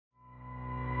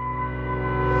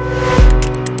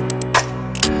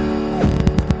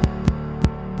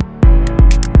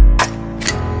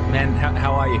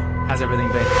How's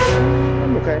everything been?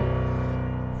 I'm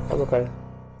okay.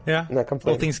 Yeah. Not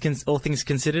complaining. All things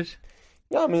considered.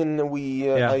 Yeah, I mean,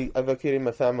 I evacuated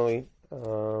my family,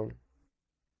 like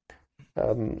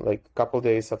a couple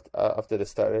days after they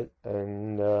started,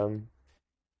 and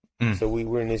so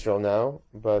we're in Israel now,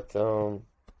 but the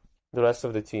rest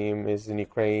of the team is in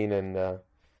Ukraine, and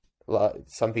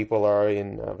some people are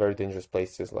in very dangerous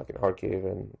places, like in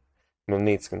Kharkiv and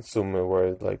Donetsk and Sumy,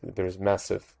 where like there's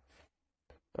massive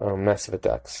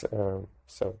attacks.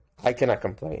 So I cannot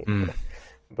complain,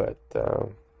 but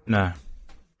no.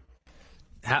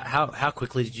 How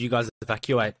quickly did you guys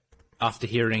evacuate after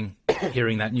hearing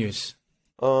that news?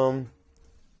 So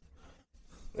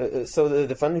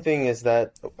the funny thing is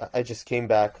that I just came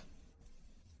back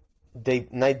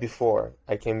night before.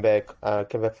 I came back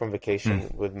from vacation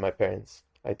with my parents.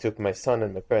 I took my son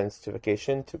and my parents to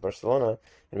vacation to Barcelona,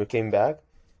 and we came back.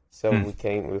 So we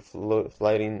flew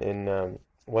in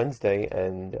Wednesday,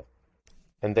 and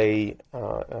they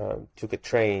took a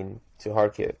train to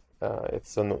Kharkiv.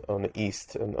 It's on the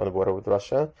east, on the border with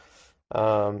Russia.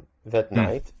 That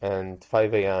night, and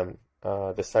 5 a.m.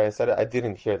 The sirens started. I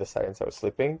didn't hear the sirens. I was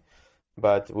sleeping,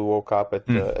 but we woke up at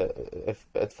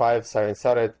 5. Sirens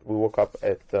started. We woke up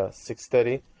at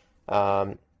 6:30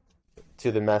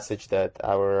 to the message that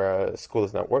our school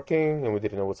is not working, and we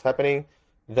didn't know what's happening.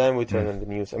 Then we turned on the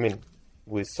news. I mean,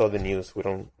 we saw the news. We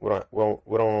don't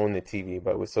own the TV,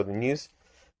 but we saw the news.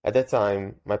 At that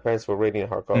time, my parents were already in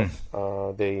Kharkov.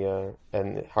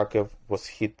 And Kharkiv was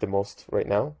hit the most right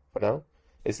now. For now,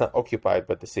 it's not occupied,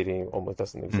 but the city almost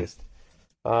doesn't exist.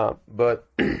 And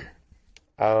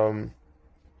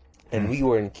we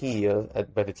were in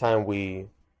Kiev by the time we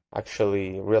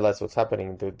actually realized what's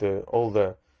happening. All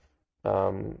the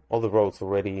roads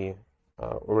already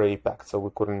packed, so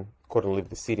we couldn't leave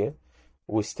the city.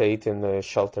 We stayed in the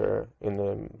shelter, in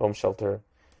the bomb shelter,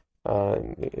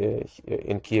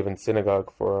 in Kiev and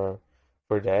synagogue for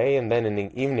a day, and then in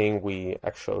the evening we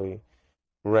actually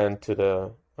ran to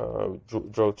the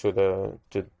drove to the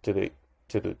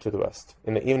west.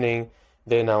 In the evening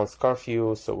they announced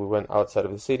curfew, so we went outside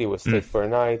of the city. We stayed for a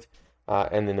night,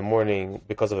 and in the morning,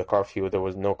 because of the curfew, there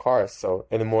was no cars. So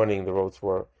in the morning the roads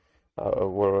were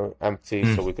empty,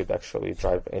 so we could actually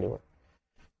drive anywhere.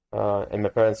 And my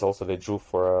parents also, they drove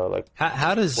for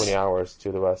how does 20 hours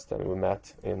to the west, and we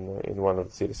met in one of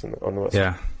the cities on the west.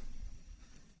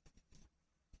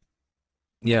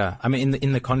 Yeah. I mean,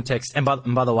 in the context, and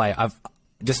by the way, I've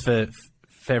just for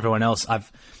everyone else,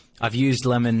 I've used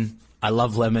lemon. I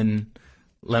love lemon.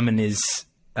 Lemon is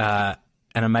an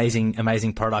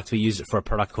amazing product. We used it for a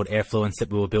product called Airfluence that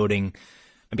we were building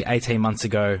maybe 18 months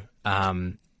ago,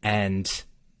 and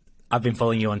I've been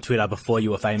following you on Twitter before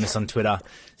you were famous on Twitter,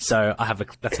 so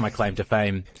that's my claim to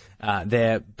fame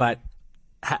there. But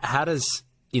how does,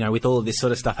 with all of this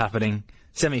sort of stuff happening,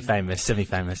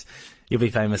 semi-famous, you'll be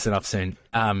famous enough soon.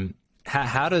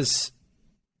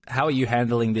 How are you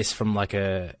handling this from as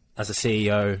a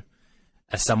CEO,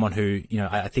 as someone who,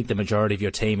 I think the majority of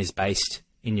your team is based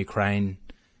in Ukraine,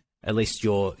 at least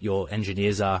your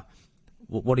engineers are.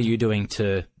 What are you doing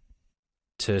to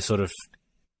sort of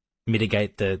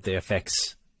mitigate the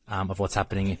effects of what's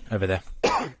happening over there?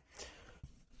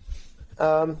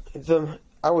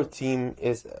 Our team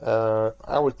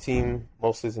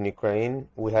mostly is in Ukraine.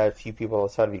 We have a few people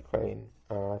outside of Ukraine.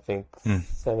 I think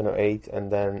 7 or 8,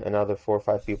 and then another 4 or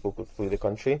 5 people could flee the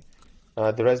country.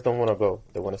 The rest don't want to go.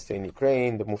 They want to stay in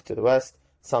Ukraine. They move to the west.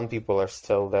 Some people are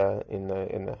still there in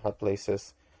the hot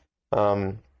places.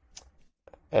 And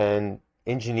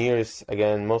engineers,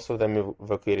 again, most of them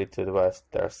evacuated to the west.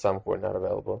 There are some who are not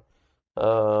available.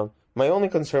 My only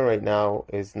concern right now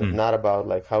is not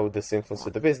about how this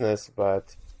influences the business,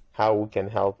 but how we can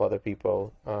help other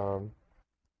people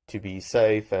to be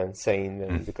safe and sane.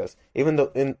 And because even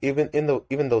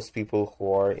those people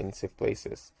who are in safe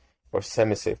places or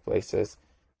semi-safe places,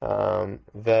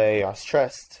 they are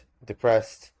stressed,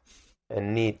 depressed,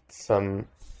 and need some,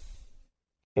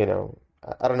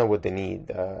 I don't know what they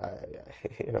need. I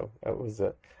don't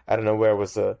know where I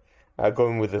was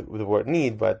going with the word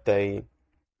need, but they're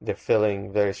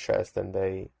feeling very stressed and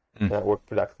they not work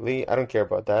productively. I don't care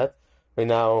about that. Right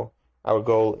now, our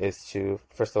goal is to,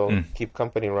 first of all, keep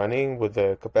company running with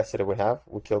the capacity we have.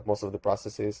 We killed most of the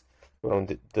processes. We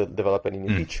don't develop any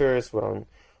new features. We're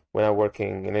not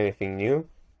working in anything new.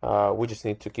 We just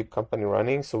need to keep company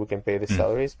running so we can pay the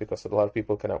salaries, because a lot of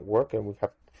people cannot work and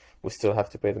we still have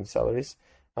to pay them salaries.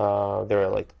 There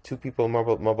are 2 people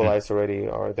mobilized already,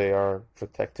 or they are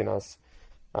protecting us.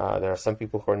 There are some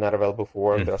people who are not available for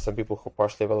work. There are some people who are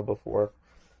partially available for work.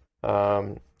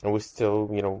 and we still,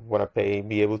 want to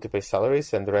be able to pay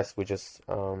salaries, and the rest we just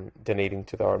donating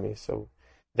to the army, so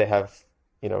they have,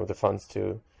 the funds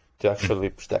to actually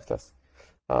protect us.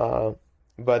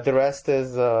 But the rest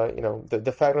is,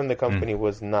 the fact on the company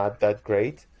was not that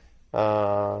great.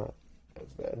 The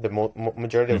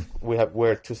majority of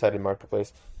we're a two-sided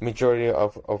marketplace. Majority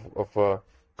of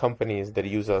companies that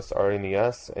use us are in the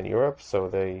US and Europe, so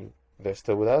they're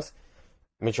still with us.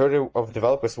 Majority of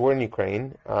developers were in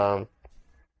Ukraine.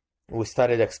 We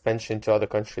started expansion to other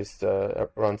countries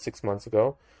around 6 months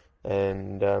ago,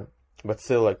 and but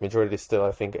still, like, majority still,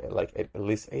 I think, like at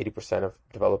least 80% of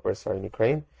developers are in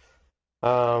Ukraine.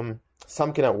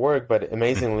 Some cannot work, but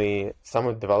amazingly, some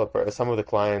of the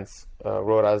clients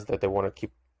wrote us that they want to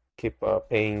keep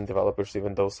paying developers,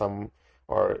 even though some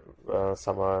are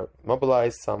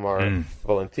mobilized, some are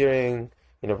volunteering.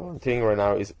 Volunteering right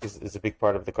now is a big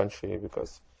part of the country,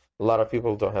 because a lot of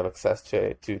people don't have access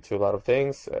to a lot of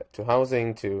things, to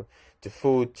housing, to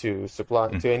food, to supply,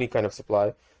 to any kind of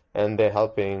supply, and they're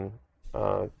helping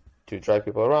to drive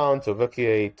people around, to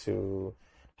evacuate, to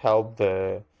help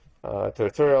the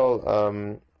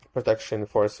territorial protection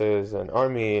forces and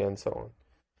army and so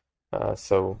on.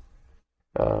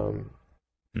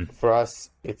 For us,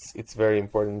 it's very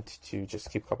important to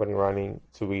just keep company running,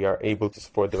 so we are able to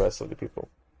support the rest of the people.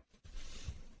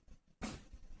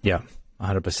 Yeah,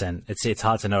 100%. It's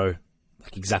hard to know,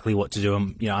 like, exactly what to do.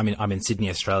 I'm in Sydney,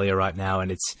 Australia right now,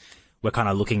 and we're kind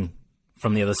of looking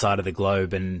from the other side of the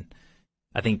globe, and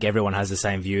I think everyone has the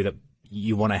same view that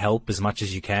you want to help as much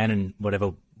as you can in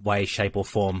whatever way, shape, or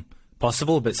form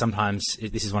possible. But sometimes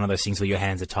this is one of those things where your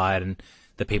hands are tied and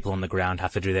the people on the ground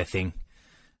have to do their thing.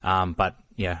 But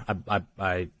yeah,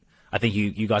 I think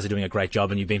you guys are doing a great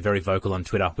job, and you've been very vocal on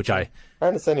Twitter, which I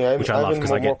understand you. Which I love, I've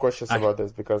been more cautious about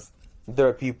this, because there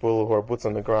are people who are boots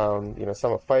on the ground.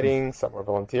 Some are fighting, some are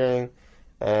volunteering,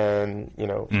 and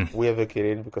we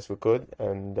advocated because we could,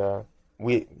 and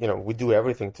we do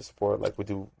everything to support. Like, we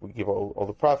give all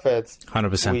the profits.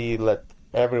 100%. We let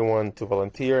everyone to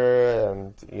volunteer,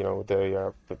 and they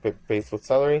are paid with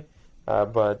salary.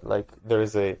 But like, there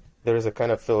is a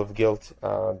kind of feel of guilt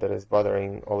that is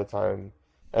bothering all the time.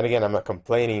 And again, I'm not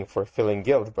complaining for feeling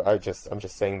guilt, but I'm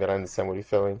just saying that I understand what you're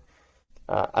feeling.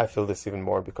 I feel this even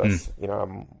more because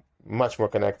I'm much more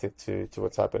connected to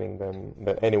what's happening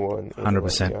than anyone.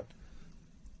 100%. Yeah.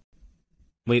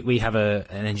 We have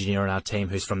an engineer on our team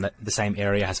who's from the same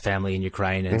area, has family in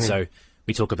Ukraine, and so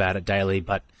we talk about it daily.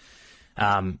 But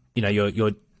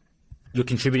you're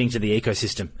contributing to the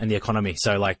ecosystem and the economy,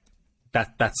 so like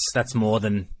that's more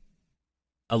than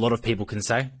a lot of people can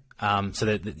say. So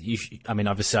that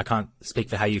obviously I can't speak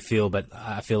for how you feel, but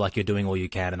I feel like you're doing all you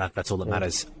can, and that's all that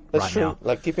matters. That's right true. now.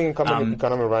 Like, keeping economy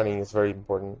running is very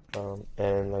important.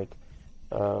 And like,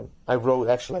 I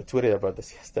tweeted about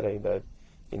this yesterday, that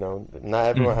not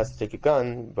everyone has to take a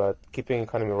gun, but keeping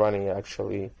economy running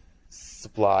actually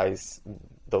supplies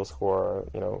those who are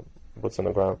boots on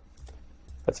the ground.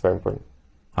 That's very important.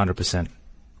 100%.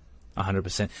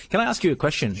 100%. Can I ask you a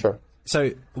question? Sure.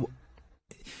 So,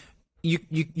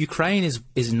 Ukraine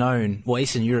is known, well,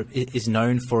 Eastern Europe is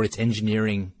known for its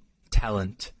engineering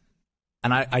talent,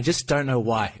 and I just don't know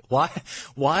why.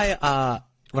 Why?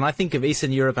 When I think of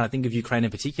Eastern Europe and I think of Ukraine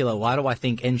in particular, why do I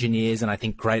think engineers and I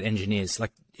think great engineers?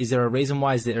 Like, is there a reason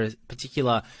why? Is there a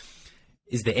particular?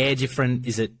 Is the air different?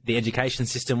 Is it the education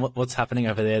system? What's happening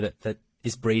over there that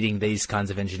is breeding these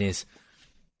kinds of engineers?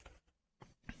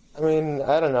 I mean,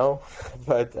 I don't know,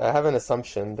 but I have an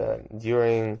assumption that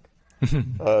during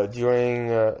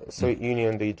Soviet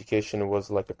Union, the education was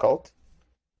like a cult,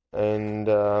 and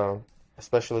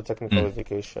especially technical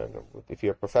education. If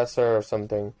you're a professor or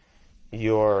something,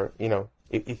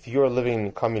 if you're living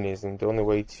in communism, the only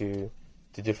way to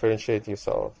differentiate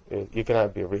yourself, you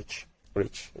cannot be rich.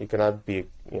 You cannot be,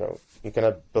 you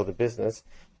cannot build a business.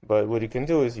 But what you can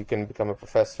do is you can become a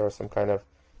professor or some kind of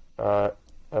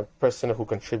a person who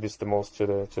contributes the most to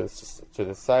the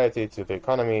society, to the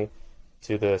economy,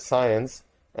 to the science,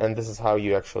 and this is how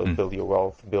you actually build your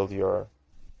wealth, build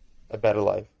a better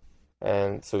life.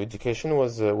 And so education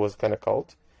was kind of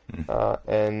cult,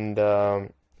 and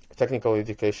technical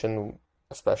education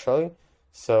especially.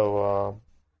 So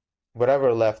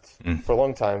whatever left for a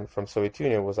long time from Soviet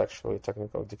Union was actually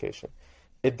technical education.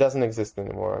 It doesn't exist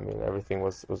anymore. I mean, everything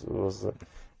was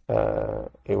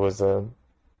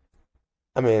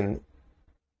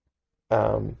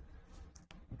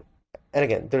and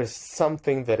again, there is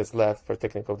something that is left for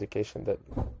technical education that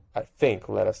I think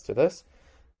led us to this,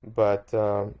 but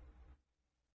the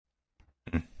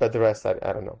rest, I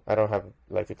don't know. I don't have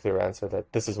like a clear answer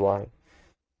that this is why.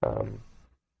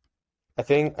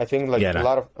 I think like Yeah, a no.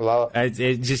 lot of.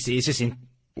 It's just in.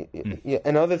 Yeah,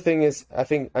 another thing is, I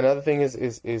think another thing is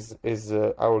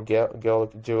our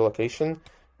geolocation.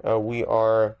 We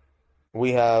are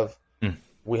we have Mm,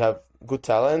 we have good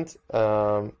talent,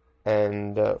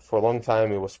 and for a long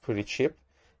time it was pretty cheap,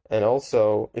 and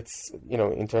also it's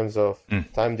in terms of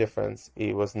mm, time difference,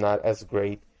 it was not as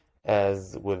great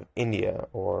as with India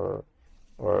or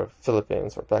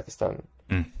Philippines or Pakistan.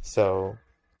 mm, So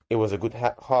it was a good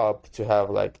hub to have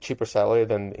like cheaper salary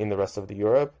than in the rest of the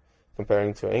Europe,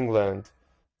 comparing to England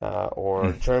or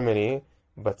mm. Germany,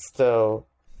 but still,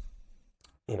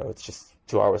 it's just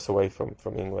 2 hours away from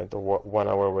England or 1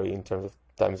 hour away in terms of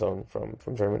time zone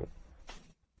from Germany.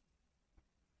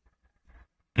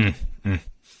 Mm, mm.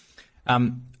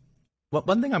 Um,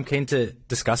 one thing I'm keen to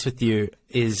discuss with you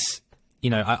is,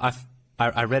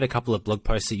 I read a couple of blog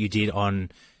posts that you did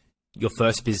on your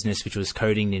first business, which was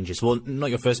Coding Ninjas. Well, not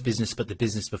your first business, but the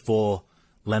business before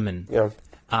Lemon. Yeah.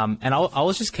 And I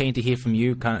was just keen to hear from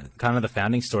you, kind of the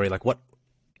founding story, like what,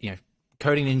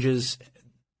 Coding Ninjas,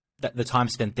 the time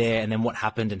spent there, and then what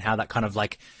happened and how that kind of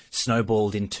like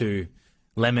snowballed into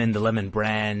Lemon, the Lemon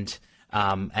brand,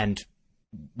 and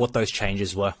what those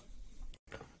changes were.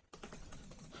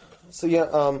 So yeah,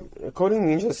 Coding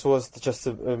Ninjas was just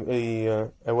a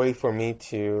way for me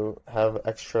to have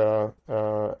extra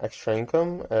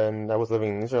income, and I was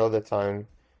living in Israel at the time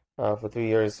for 3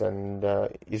 years, and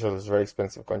Israel is a very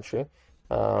expensive country.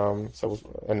 And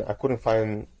I couldn't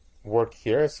find work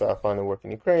here, so I found a work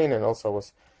in Ukraine, and also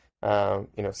was,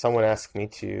 someone asked me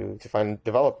to find a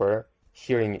developer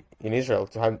here in Israel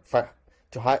to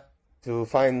help them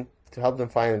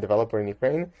find a developer in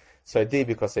Ukraine. So I did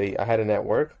because I had a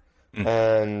network.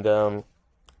 And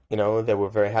they were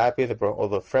very happy. They brought all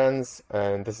their friends,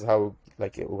 and this is how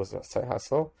like it was a side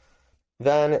hustle.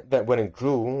 Then that when it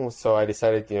grew, so I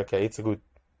decided, okay, it's a good,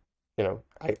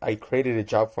 I created a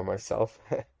job for myself,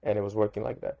 and it was working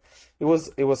like that. It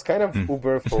was kind of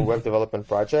Uber for web development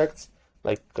projects,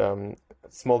 like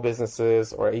small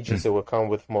businesses or agencies will come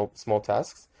with small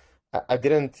tasks. I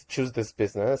didn't choose this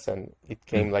business, and it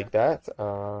came like that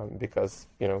because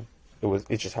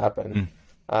it just happened.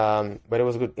 But it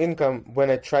was a good income. When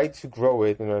I tried to grow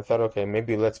it, I thought, okay,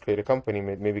 maybe let's create a company,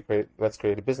 let's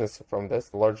create a business from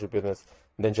this, a larger business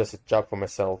than just a job for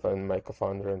myself and my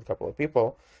co-founder and a couple of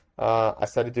people. I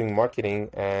started doing marketing,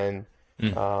 and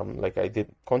like I did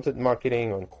content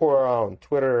marketing on Quora, on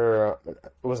Twitter.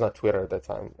 It was not Twitter at that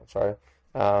time, I'm sorry.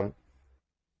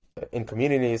 In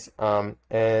communities, and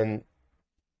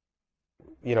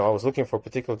I was looking for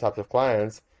particular types of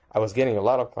clients. I was getting a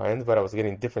lot of clients, but I was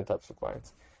getting different types of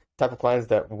clients. Type of clients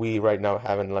that we right now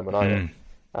have in Lemon.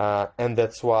 And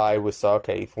that's why we saw,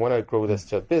 okay, if we want to grow this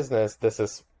to a business, this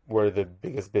is where the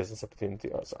biggest business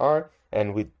opportunities are.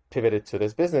 And we pivoted to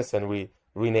this business, and we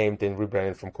renamed and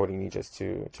rebranded from Coding Ninjas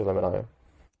to Lemon.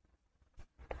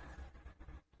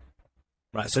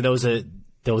 Right. So there was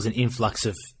an influx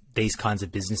of these kinds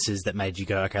of businesses that made you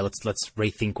go, okay, let's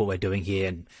rethink what we're doing here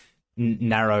and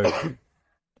narrow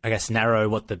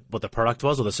what the product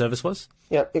was or the service was.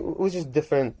 Yeah, it was just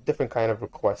different kind of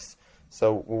requests.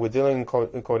 So what we're dealing in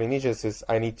Coding Ninjas is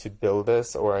I need to build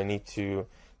this, or I need to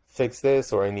fix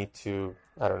this, or I need to,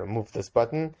 I don't know, move this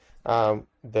button.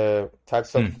 The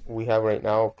types of we have right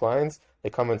now of clients, they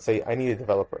come and say, I need a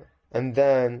developer. And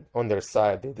then on their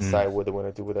side, they decide what they want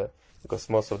to do with it, because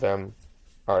most of them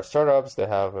are startups. They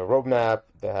have a roadmap,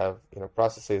 they have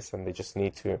processes, and they just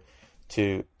need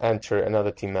to enter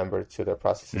another team member to their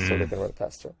processes so they can run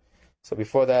faster. So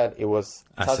before that, it was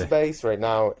task-based. Right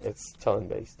now, it's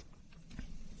talent-based.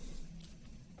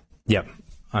 Yep,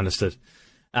 understood.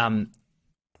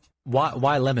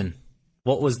 Why Lemon?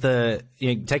 What was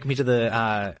take me to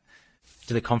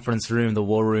the conference room, the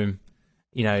war room.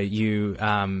 You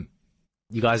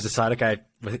guys decide, okay,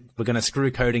 we're going to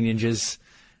screw Coding Ninjas.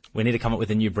 We need to come up with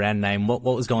a new brand name. What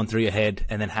was going through your head,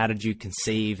 and then how did you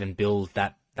conceive and build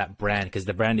that brand? Because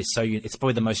the brand is it's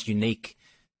probably the most unique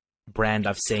brand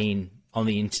I've seen on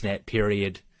the internet,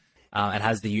 period. It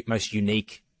has the most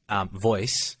unique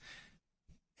voice.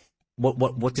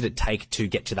 What did it take to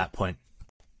get to that point?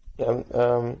 Yeah,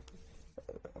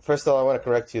 first of all, I want to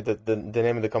correct you that the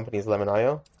name of the company is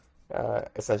Lemon.io.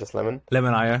 It's not just Lemon.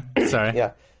 Lemon.io. Sorry.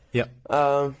 Yeah. Yep.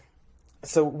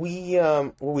 So we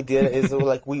what we did is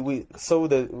like we so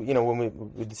the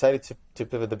when we decided to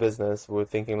pivot the business, we were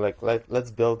thinking like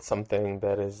let's build something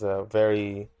that is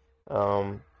very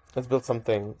let's build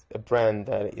a brand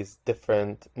that is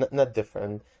different, not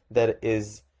different, that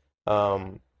is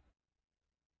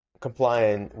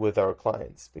compliant with our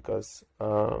clients, because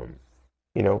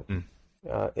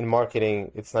in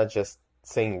marketing it's not just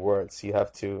saying words. You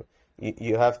have to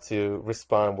you have to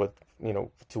respond with,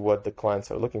 to what the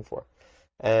clients are looking for.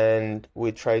 And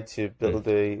we tried to build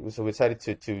so we decided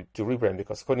to rebrand,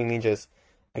 because Coding Ninjas,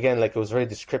 again, like, it was very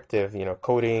descriptive,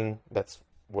 coding, that's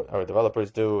what our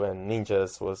developers do, and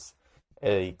ninjas was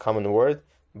a common word.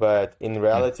 But in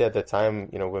reality, at the time,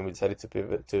 when we decided to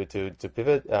pivot,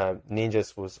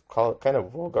 ninjas was kind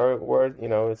of vulgar word.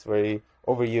 It's very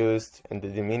overused, and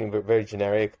the meaning very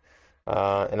generic.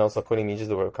 And also Coding Ninjas,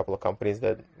 there were a couple of companies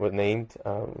that were named,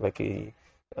 like a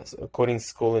coding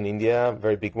school in India,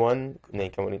 very big one,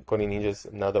 named Coding Ninjas.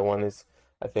 Another one is,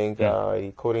 I think,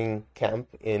 a coding camp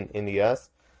in the US.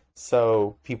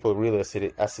 So people really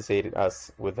associated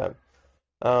us with them.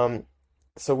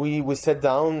 So we sat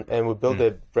down and we built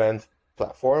a brand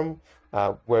platform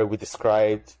where we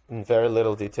described in very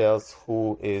little details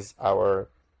who is our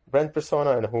brand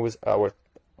persona and who is our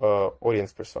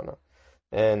audience persona.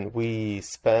 And we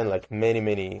spent like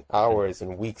many hours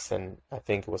and weeks, and I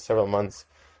think it was several months,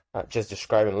 just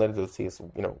describing little details,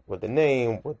 what the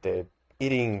name, what the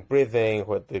eating, breathing,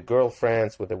 what the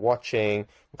girlfriends, what they're watching,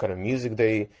 what kind of music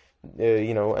they,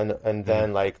 and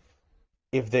then like,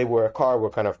 if they were a car,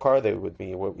 what kind of car they would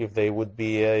be. If they would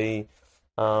be a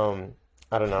fruit,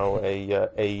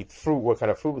 what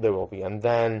kind of fruit they will be. And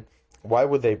then why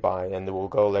would they buy? And they will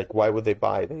go like, why would they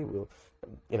buy? They will,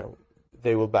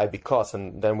 they will buy because.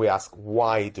 And then we ask,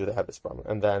 why do they have this problem?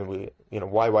 And then we,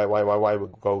 why we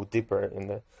go deeper in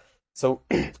the. So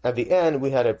at the end,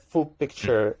 we had a full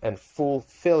picture and full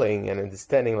feeling and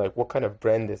understanding, like, what kind of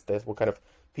brand is this? What kind of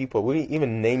people? We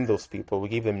even named those people. We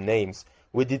gave them names.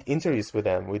 We did interviews with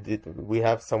them. We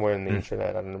have somewhere on the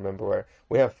internet, I don't remember where.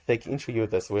 We have fake interview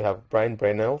with us. We have Brian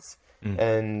Brainells,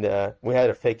 and we had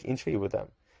a fake interview with them.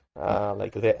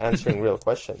 Like, they're answering real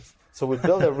questions. So we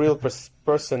built a real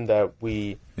person that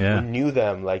we knew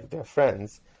them, like their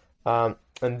friends.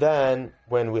 And then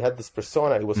when we had this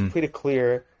persona, it was pretty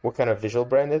clear what kind of visual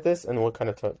brand it is and what kind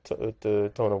of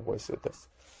tone of voice it is.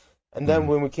 And then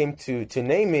when we came to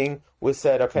naming, we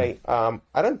said, okay,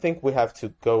 I don't think we have to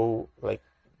go, like,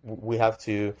 we have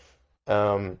to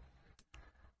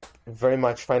very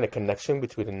much find a connection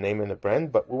between the name and the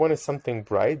brand, but we wanted something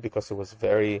bright because it was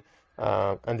very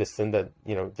understood that,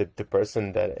 the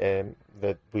person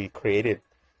that we created,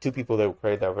 two people that we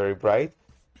created are very bright.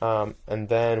 And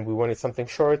then we wanted something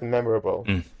short and memorable.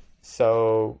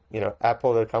 So,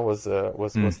 Apple.com was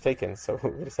taken, so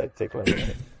we decided to take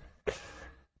Lemonade.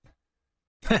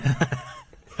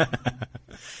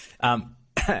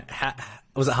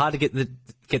 Was it hard to get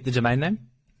the domain name?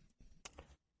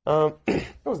 It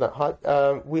was not hard.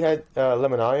 We had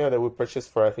Lemon.io that we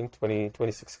purchased for, I think,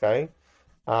 26K.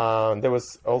 There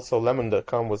was also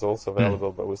Lemon.com was also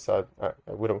available, but we saw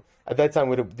we don't. At that time,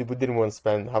 we didn't want to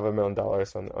spend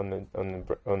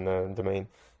 $500,000 on the domain.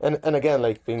 And again,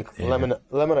 like, think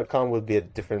Lemon.com would be a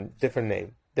different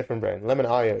name, different brand.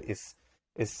 Lemon.io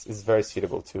is very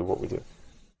suitable to what we do.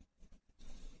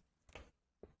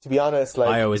 To be honest, like,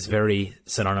 IO is very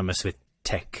synonymous with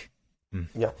tech.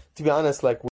 Yeah. To be honest,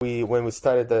 like, when we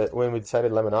decided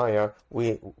Lemon.io,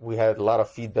 we had a lot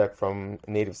of feedback from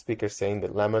native speakers saying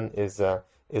that lemon is a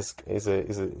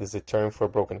term for a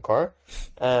broken car,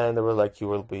 and they were like, you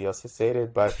will be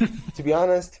associated. But to be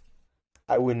honest,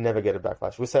 I would never get a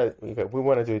backlash. We said, okay, we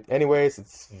want to do it anyways.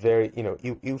 It's very,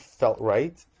 you felt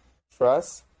right for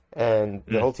us, and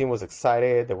the whole team was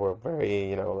excited. They were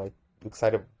very, like,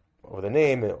 excited over the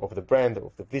name, over the brand,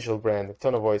 over the visual brand, the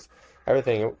tone of voice,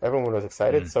 everything. Everyone was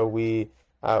excited. So we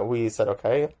said,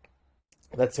 okay,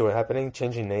 let's see what's happening.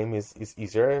 Changing name is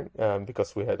easier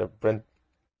because we had a brand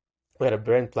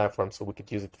platform, so we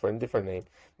could use it for a different name.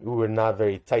 We were not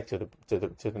very tight to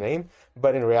the name,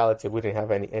 but in reality, we didn't have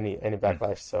any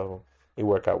backlash, so it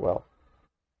worked out well.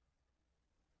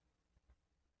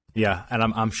 Yeah, and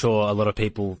I'm sure a lot of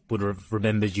people would have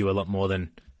remembered you a lot more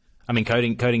than. I mean,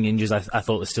 Coding Ninjas, I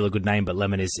thought was still a good name, but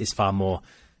Lemon is far more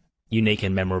unique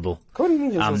and memorable. Coding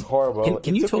Ninjas was horrible.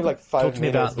 Can you took talk me like 5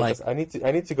 minutes about, like, I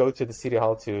need to go to the city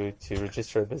hall to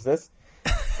register a business,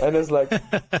 and it's like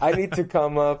I need to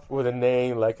come up with a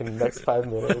name like in the next 5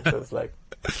 minutes. It's like,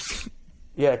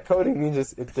 yeah, Coding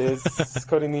Ninjas. It is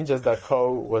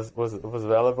codingninjas.co was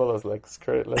available. I was like,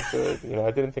 screw it, let's do it.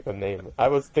 I didn't think of a name. I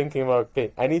was thinking about,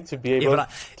 okay, I need to be able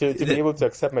to be able to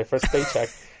accept my first paycheck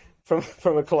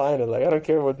from a client, and like, I don't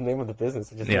care what the name of the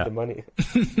business, I just need the money.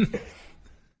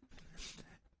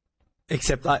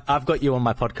 Except I've got you on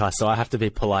my podcast, so I have to be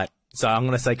polite. So I'm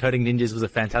going to say Coding Ninjas was a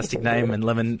fantastic name, and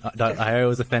Lemon.io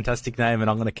was a fantastic name, and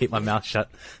I'm going to keep my mouth shut.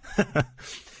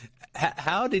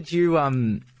 How did you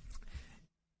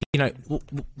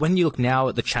when you look now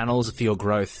at the channels for your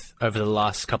growth over the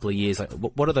last couple of years, like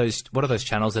what are those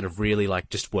channels that have really like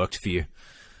just worked for you?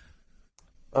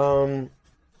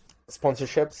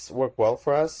 Sponsorships work well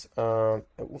for us.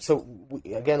 So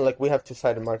we have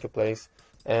two-sided marketplace,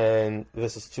 and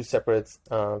this is two separate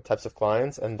types of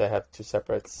clients, and they have two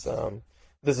separate.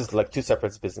 This is like two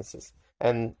separate businesses,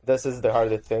 and this is the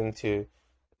hardest thing to.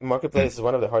 Marketplace is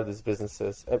one of the hardest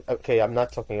businesses. Okay, I'm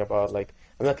not talking about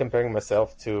I'm not comparing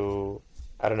myself to,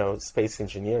 I don't know, space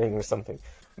engineering or something,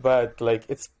 but like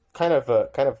it's kind of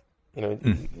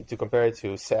to compare it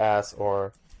to SaaS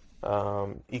or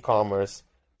e-commerce.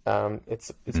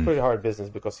 It's pretty hard business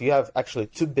because you have actually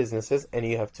two businesses and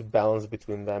you have to balance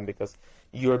between them because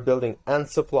you're building and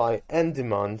supply and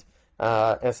demand.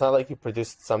 And it's not like you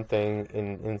produced something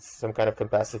in some kind of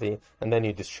capacity and then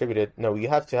you distribute it. No, you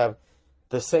have to have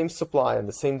the same supply and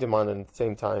the same demand at the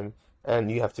same time, and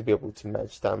you have to be able to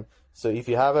match them. So if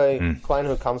you have a client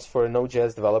who comes for a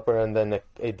Node.js developer and then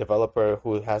a developer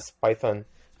who has Python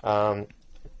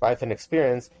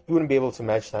experience, you wouldn't be able to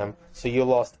match them. So you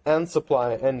lost and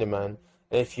supply and demand.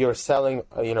 If you're selling,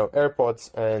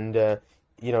 AirPods and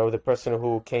the person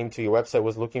who came to your website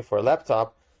was looking for a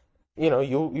laptop,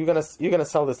 you're gonna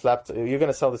sell this laptop, you're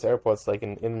gonna sell this AirPods like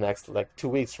in the next 2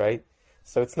 weeks, right?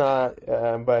 So it's not,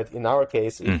 but in our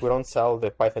case, if we don't sell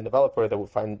the Python developer, they will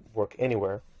find work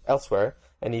elsewhere.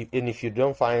 And if you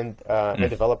don't find a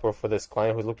developer for this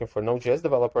client who's looking for a Node.js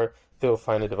developer, they will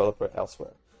find a developer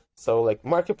elsewhere. So like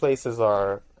marketplaces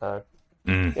are,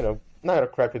 not a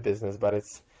crappy business, but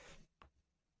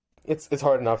it's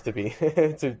hard enough to be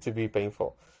to be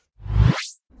painful.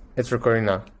 It's recording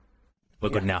now. We're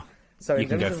good now. So you in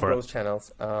can terms go of for growth it.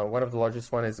 channels, one of the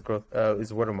largest one is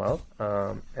word of mouth,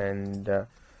 I'm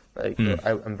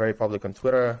very public on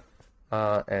Twitter,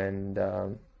 and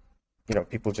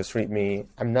people just read me.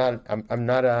 I'm not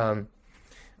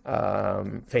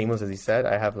famous, as you said.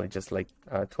 I have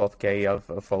 12K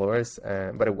of followers,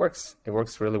 but it works. It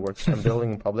really works. I'm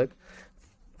building in public.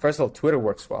 First of all, Twitter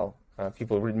works well.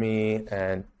 People read me,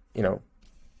 and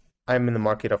I'm in the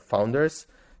market of founders,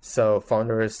 so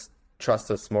founders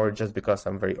trust us more just because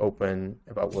I'm very open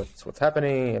about what's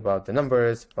happening, about the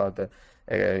numbers, about the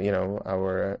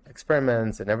our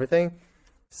experiments and everything.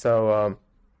 So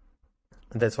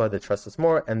that's why they trust us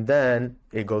more. And then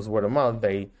it goes word of mouth.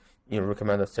 They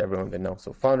recommend us to everyone they know.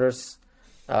 So founders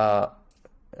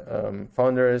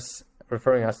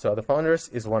referring us to other founders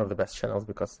is one of the best channels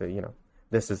because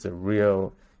this is a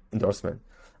real endorsement.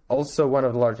 Also, one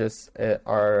of the largest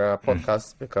are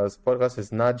podcasts, because podcast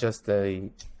is not just a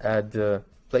ad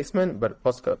placement, but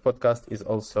podcast is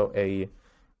also a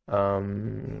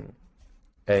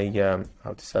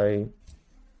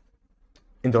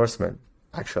endorsement,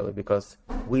 actually, because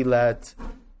we let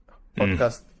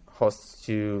podcast hosts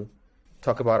to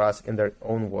talk about us in their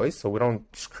own voice, so we don't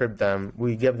script them.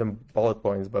 We give them bullet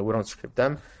points, but we don't script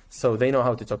them, so they know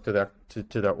how to talk to their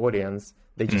audience.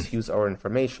 They just use our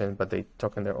information, but they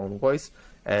talk in their own voice,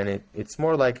 and it's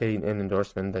more like an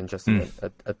endorsement than just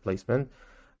a placement.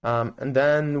 And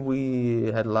then we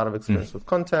had a lot of experience with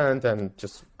content, and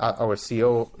just our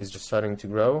SEO is just starting to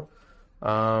grow.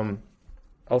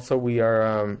 Also,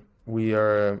 we're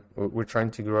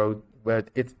trying to grow, but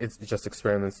it's just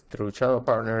experiments through channel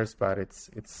partners. But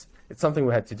it's something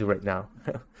we had to do right now,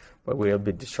 but we're a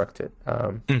bit distracted.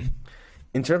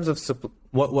 In terms of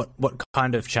what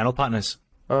kind of channel partners?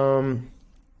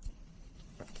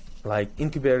 Like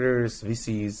incubators,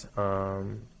 VCs,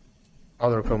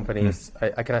 other companies.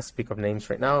 I cannot speak of names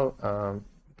right now.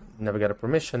 Never got a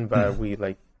permission, but we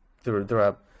they're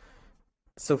up.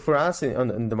 So for us on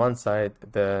the demand side,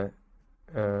 the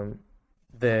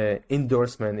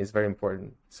endorsement is very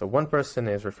important. So one person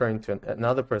is referring to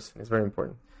another person is very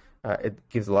important. It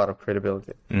gives a lot of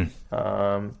credibility.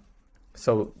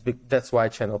 So that's why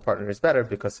channel partner is better,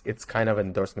 because it's kind of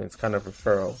endorsement, it's kind of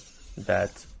referral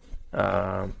that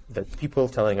people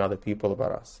telling other people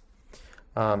about us.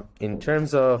 In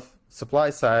terms of supply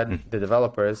side, the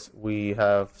developers, we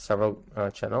have several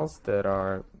channels that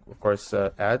are, of course,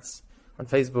 ads on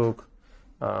Facebook,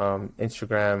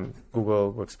 Instagram,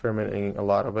 Google. We're experimenting a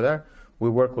lot over there. We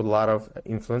work with a lot of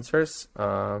influencers,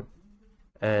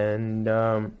 and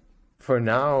for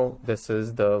now, this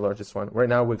is the largest one. Right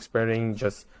now, we're experimenting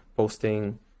just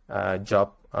posting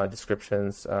job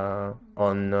descriptions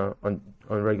on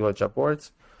regular job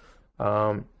boards,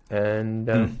 and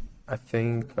I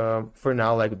think for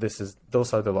now,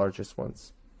 those are the largest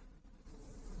ones.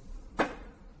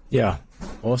 Yeah,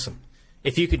 awesome.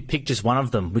 If you could pick just one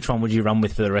of them, which one would you run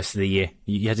with for the rest of the year?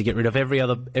 You had to get rid of every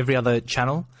other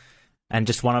channel, and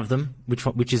just one of them.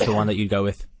 Which is the one that you'd go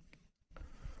with?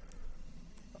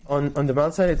 On the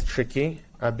demand side, it's tricky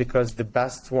because the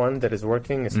best one that is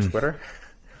working is Twitter,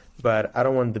 but I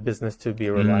don't want the business to be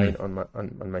relying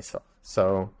on myself.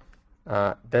 So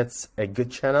that's a good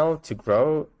channel to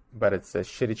grow, but it's a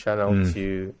shitty channel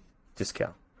to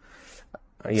scale.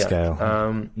 Scale.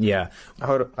 On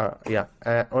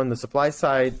the supply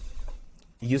side,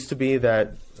 it used to be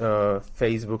that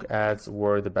Facebook ads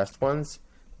were the best ones,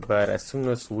 but as soon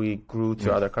as we grew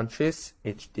to other countries,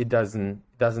 it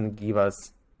doesn't give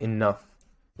us enough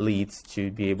leads to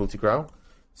be able to grow.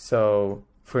 So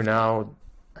for now,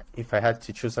 if I had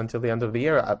to choose until the end of the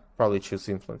year, I'd probably choose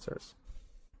influencers.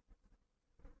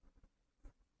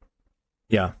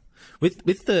 Yeah. With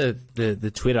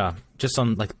the Twitter, just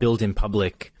on like build in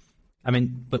public, I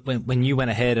mean, but when you went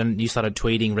ahead and you started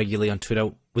tweeting regularly on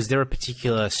Twitter, was there a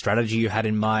particular strategy you had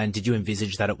in mind? Did you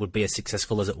envisage that it would be as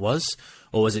successful as it was?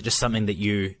 Or was it just something that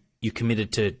you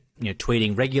committed to,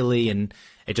 tweeting regularly, and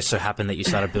it just so happened that you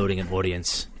started building an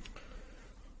audience?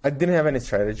 I didn't have any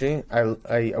strategy.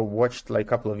 I watched like a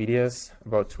couple of videos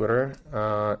about Twitter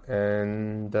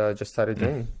and just started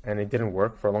doing, and it didn't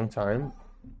work for a long time.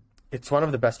 It's one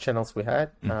of the best channels we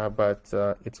had, but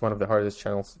it's one of the hardest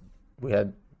channels we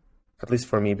had, at least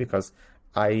for me, because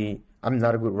I'm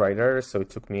not a good writer, so it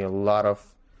took me a lot of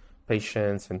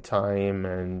patience and time,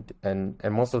 and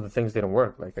most of the things didn't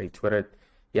work. Like I tweeted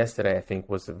yesterday, I think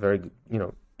was a very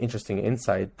interesting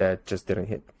insight that just didn't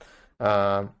hit.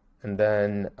 And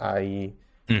then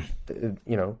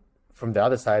from the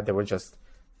other side, there were just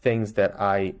things that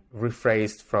I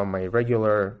rephrased from my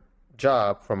regular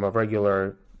job, from a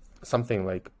regular something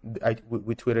like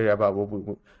we tweeted about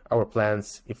our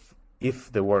plans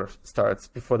if the war starts,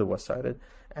 before the war started,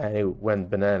 and it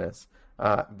went bananas.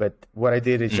 But what I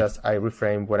did is just I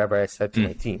reframed whatever I said to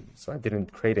my team, so I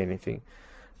didn't create anything.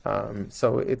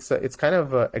 So it's kind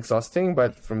of exhausting,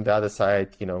 but from the other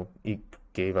side, it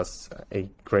gave us a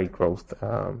great growth,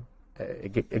 a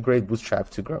great bootstrap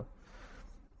to grow.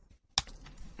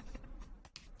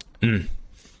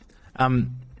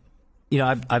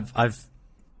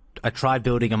 I tried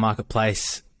building a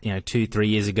marketplace, 2-3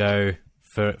 years ago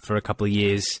for a couple of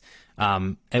years.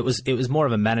 It was more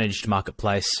of a managed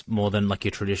marketplace more than like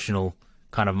your traditional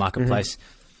kind of marketplace.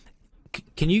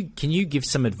 Can you give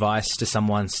some advice to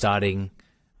someone starting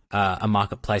a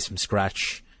marketplace from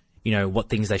scratch? What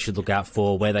things they should look out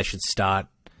for, where they should start,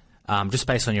 just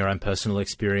based on your own personal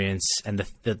experience and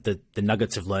the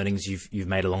nuggets of learnings you've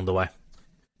made along the way.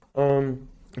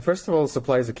 First of all,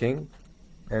 supply is a king,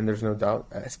 and there's no doubt,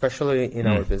 especially in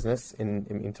our business,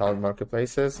 in talent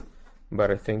marketplaces. But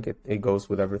I think it goes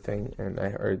with everything, and I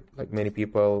heard like many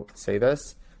people say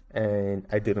this, and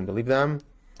I didn't believe them.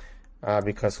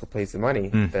 Because who pays the money?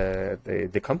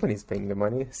 The company's paying the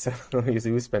money, so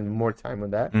usually we spend more time on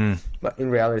that. But in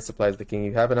reality, supply is the king.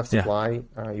 You have enough supply,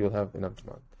 you will have enough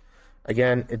demand.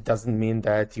 Again, it doesn't mean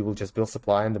that you will just build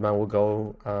supply and demand will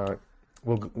go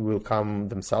will come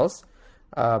themselves.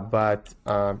 But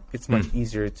it's much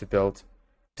easier to build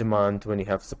demand when you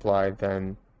have supply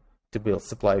than to build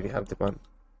supply if you have demand.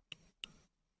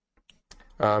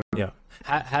 How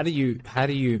do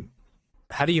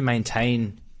you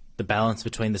maintain the balance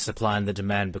between the supply and the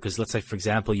demand? Because let's say, for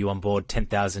example, you onboard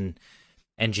 10,000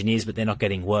 engineers, but they're not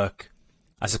getting work.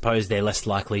 I suppose they're less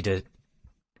likely to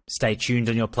stay tuned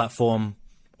on your platform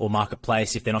or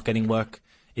marketplace if they're not getting work.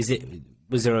 Did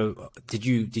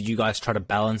you guys try to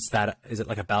balance that? Is it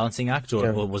like a balancing act,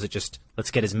 or was it just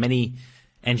let's get as many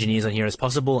engineers on here as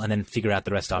possible and then figure out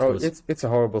the rest afterwards? It's a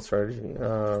horrible strategy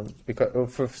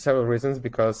because for several reasons.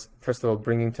 Because first of all,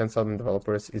 bringing 10,000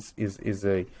 developers is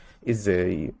you're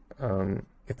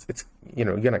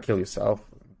gonna kill yourself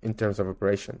in terms of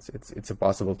operations. It's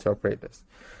impossible to operate this.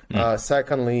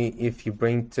 Secondly, if you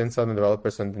bring 10,000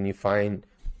 developers and then you find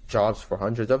jobs for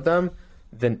hundreds of them,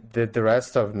 then the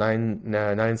rest of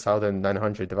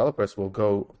 9,900 developers will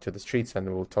go to the streets and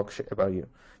will talk shit about you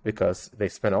because they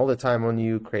spend all the time on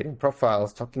you, creating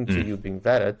profiles, talking to you, being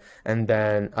vetted, and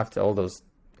then after all those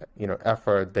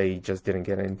effort, they just didn't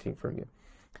get anything from you.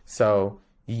 So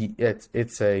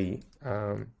it's a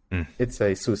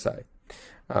suicide.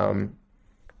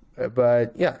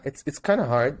 But yeah, it's kind of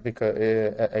hard because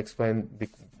I explained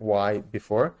why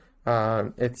before.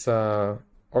 It's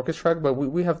orchestrated, but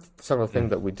we have several things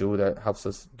that we do that helps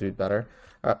us do it better.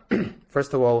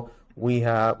 First of all,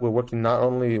 we're working not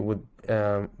only with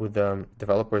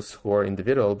developers who are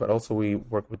individual, but also we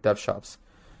work with dev shops.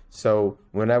 So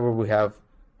whenever we have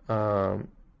a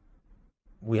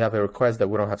request that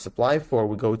we don't have supply for,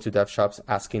 we go to dev shops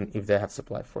asking if they have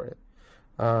supply for it.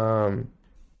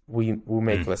 We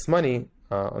make less money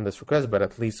on this request, but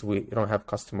at least we don't have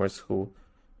customers who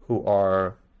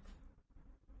are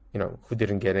who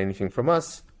didn't get anything from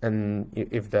us, and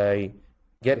if they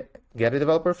get a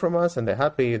developer from us and they're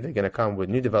happy, they're gonna come with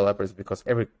new developers, because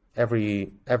every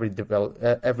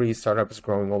startup is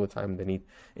growing all the time. They need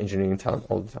engineering talent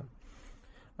all the time.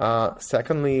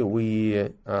 Secondly, we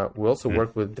also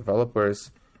work with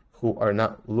developers who are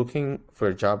not looking for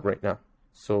a job right now.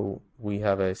 So we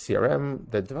have a CRM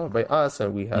that developed by us,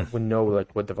 and we know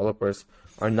like what developers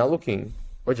are not looking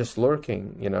or just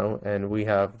lurking, and we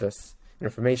have this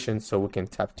information, so we can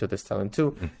tap to this talent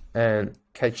too and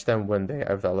catch them when they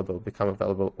are available, become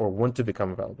available, or want to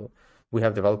become available. We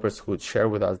have developers who would share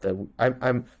with us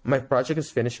that my project is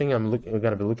finishing. I'm going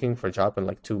to be looking for a job in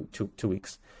like two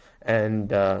weeks, and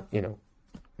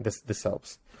this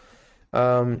helps.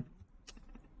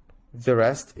 The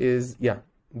rest is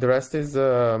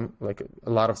like a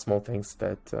lot of small things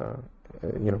that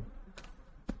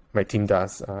my team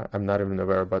does. I'm not even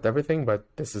aware about everything, but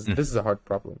this is a hard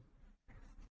problem.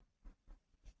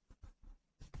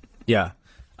 Yeah.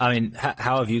 I mean,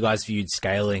 how have you guys viewed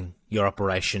scaling your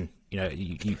operation?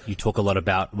 You talk a lot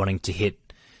about wanting to hit,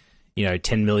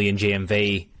 10 million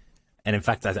GMV. And in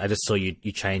fact, I just saw you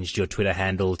changed your Twitter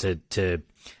handle to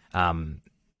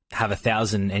have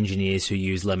 1,000 engineers who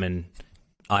use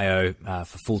Lemon.io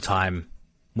for full-time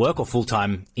work or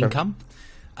full-time income.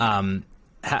 How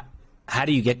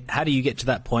do you get to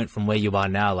that point from where you are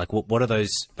now? Like, what are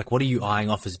those? Like, what are you eyeing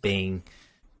off as being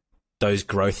those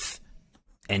growth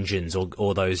engines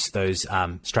or those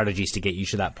strategies to get you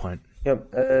to that point?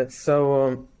 Yep.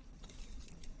 So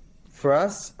for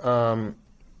us,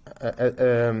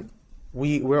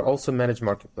 we're also managed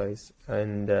marketplace,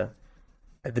 and at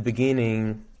the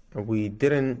beginning we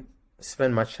didn't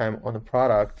spend much time on the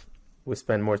product. We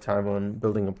spend more time on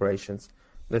building operations.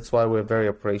 That's why we're a very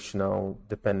operational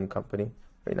dependent company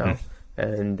right now.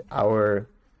 And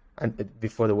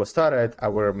before the war started,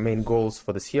 our main goals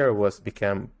for this year was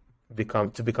become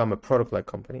a product-led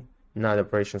company, not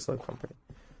operations-led company.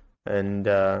 And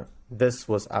this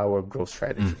was our growth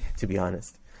strategy, to be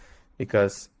honest.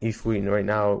 Because if we right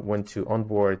now want to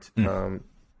onboard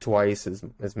twice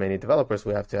as many developers,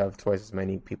 we have to have twice as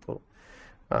many people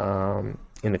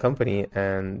in the company.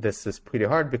 And this is pretty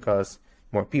hard because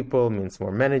more people means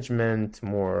more management,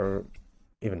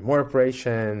 even more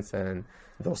operations, and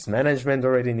those management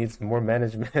already needs more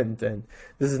management. And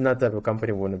this is not the type of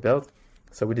company we want to build.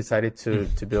 So we decided to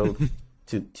build,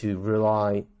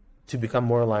 to become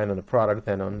more aligned on the product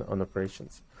than on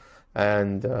operations.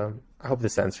 And I hope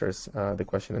this answers the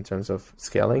question in terms of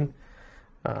scaling.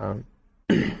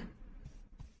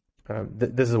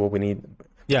 This is what we need.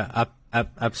 Yeah,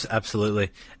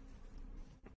 absolutely.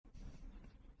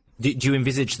 Do you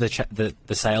envisage the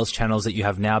sales channels that you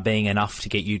have now being enough to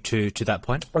get you to that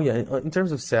point? Oh yeah, in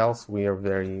terms of sales, we are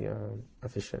very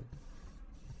efficient.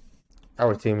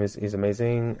 Our team is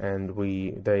amazing, and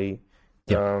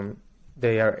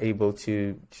they are able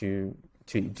to do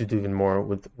even more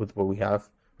with what we have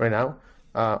right now.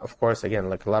 Of course, again,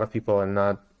 like a lot of people are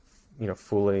not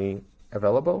fully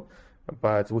available,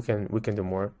 but we can do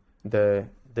more. The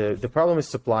problem is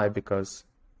supply, because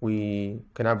we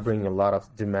cannot bring a lot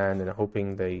of demand and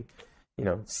hoping they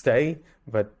stay,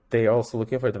 but they also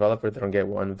looking for a developer. They don't get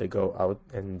one, they go out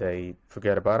and they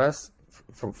forget about us.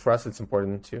 For us, it's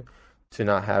important to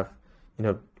not have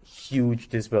huge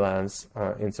disbalance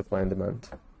in supply and demand.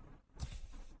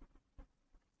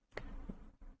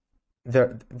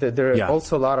 There are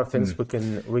also a lot of things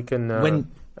things we can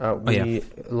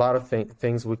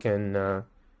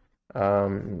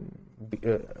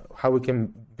how we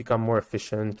can become more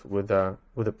efficient with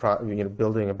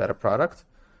building a better product.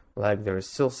 Like there is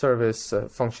still service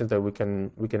functions that we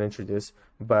can introduce,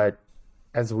 but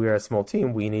as we are a small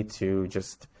team, we need to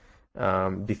just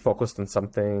be focused on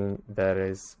something that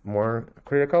is more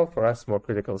critical for us. More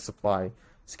critical is supply,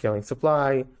 scaling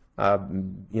supply.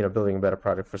 Building a better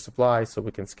product for supply, so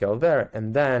we can scale there.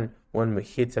 And then when we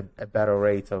hit a better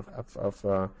rate of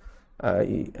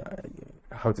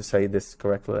how to say this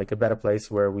correctly, like a better place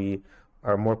where we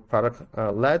are more product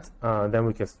led, then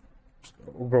we can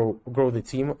grow the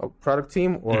team, product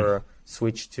team, or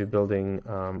switch to building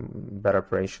better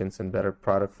operations and better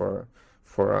product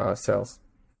for sales.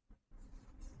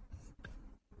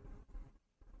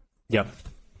 Yeah,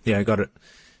 I got it.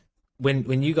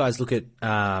 When you guys look at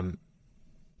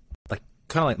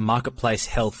like marketplace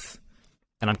health,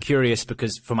 and I'm curious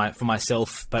because for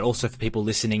myself, but also for people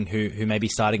listening who may be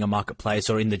starting a marketplace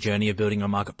or in the journey of building a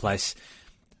marketplace,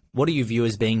 what do you view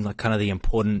as being like kind of the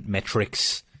important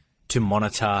metrics to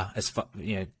monitor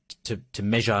to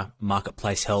measure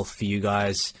marketplace health for you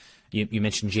guys? You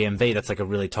mentioned GMV, that's like a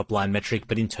really top line metric,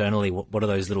 but internally, what are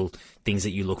those little things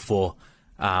that you look for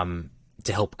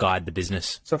to help guide the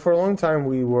business? So for a long time,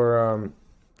 we were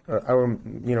our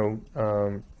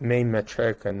main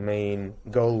metric and main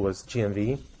goal was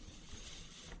GMV,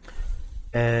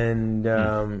 and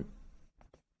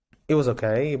it was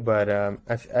okay. But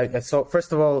I saw,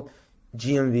 first of all,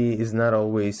 GMV is not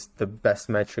always the best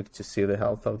metric to see the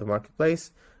health of the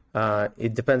marketplace.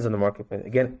 It depends on the marketplace.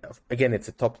 Again, it's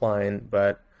a top line,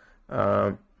 but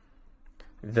the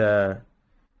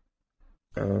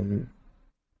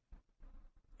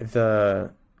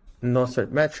North Star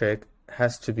metric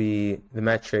has to be the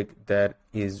metric that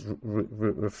is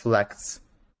reflects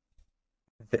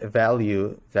the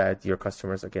value that your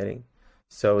customers are getting.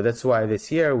 So that's why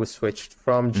this year we switched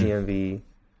from GMV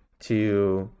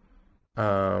to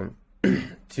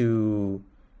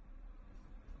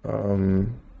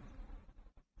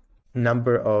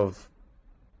number of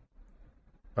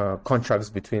contracts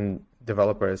between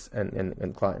developers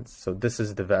and clients. So this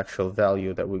is the actual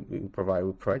value that we provide.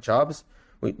 We provide jobs.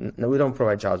 We don't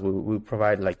provide jobs. We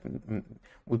provide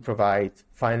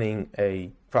finding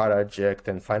a project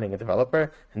and finding a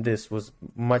developer, and this was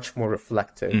much more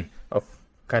reflective of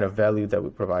kind of value that we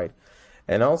provide.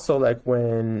 And also, like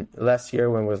when last year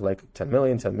when it was like 10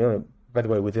 million. By the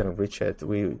way, we didn't reach it.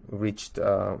 We reached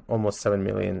almost 7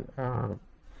 million. Not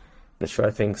sure.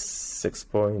 I think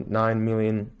 6.9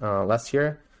 million last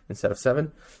year instead of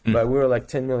 7, but we were like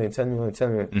 10 million.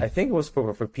 I think it was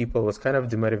for people, it was kind of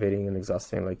demotivating and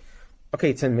exhausting. Like,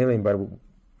 okay, 10 million, but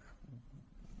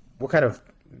what kind of,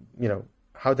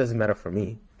 how does it matter for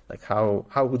me? Like, how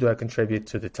do I contribute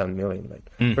to the 10 million? Like,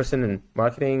 person in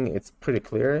marketing, it's pretty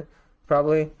clear,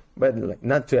 probably, but like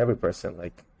not to every person.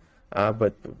 Like,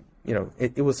 but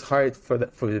it was hard for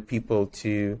the people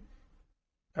to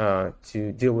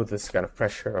deal with this kind of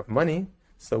pressure of money.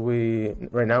 So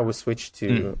right now we switched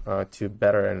to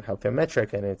better and healthier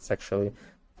metric, and it's actually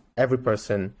every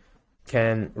person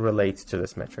can relate to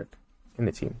this metric in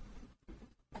the team.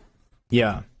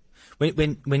 Yeah.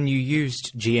 When you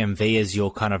used GMV as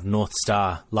your kind of North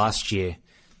Star last year,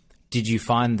 did you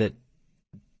find that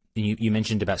you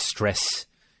mentioned about stress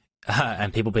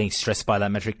and people being stressed by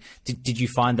that metric? Did you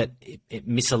find that it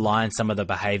misaligned some of the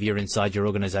behavior inside your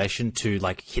organization to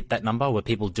like hit that number? Were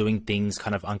people doing things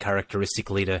kind of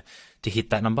uncharacteristically to hit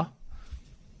that number?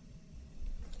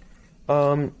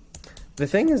 The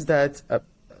thing is that a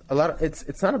lot of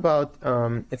it's not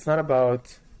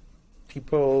about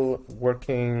people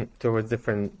working towards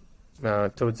different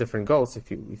goals. If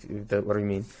that's what I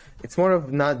mean, it's more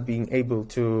of not being able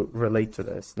to relate to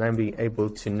this, not being able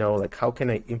to know like how can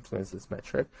I influence this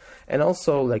metric, and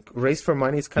also like race for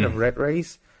money is kind of red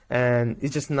race, and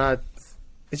it's just not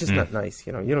nice.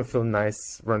 You don't feel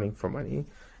nice running for money,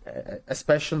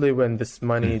 especially when this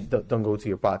money don't go to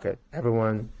your pocket.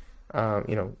 Everyone,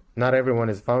 not everyone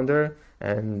is a founder,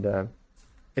 and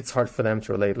it's hard for them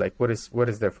to relate. Like, what is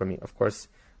there for me? Of course,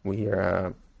 we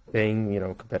are paying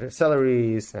competitive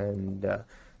salaries, and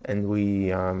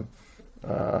we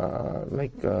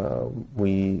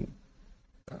we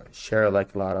share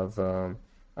like a lot of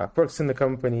perks in the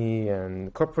company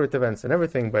and corporate events and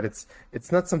everything. But it's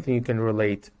not something you can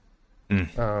relate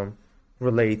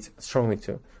strongly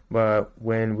to. But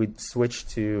when we switch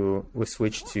to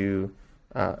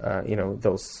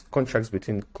those contracts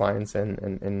between clients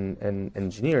and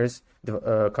engineers,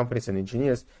 companies and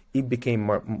engineers, it became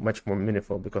much more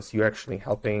meaningful because you're actually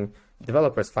helping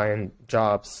developers find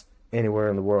jobs anywhere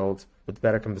in the world with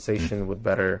better compensation, with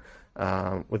better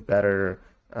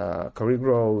career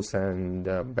growth and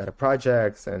better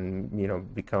projects,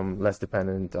 and become less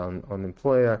dependent on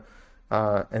employer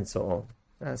and so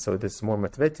on. So this is more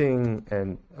motivating,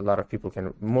 and a lot of people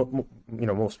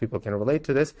most people can relate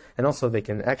to this, and also they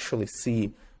can actually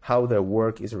see how their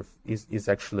work is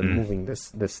actually moving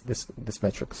this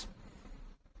metrics.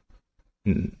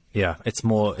 Yeah, it's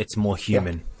more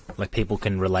human. Yeah. Like people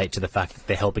can relate to the fact that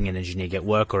they're helping an engineer get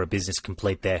work, or a business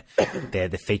complete their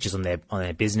features on their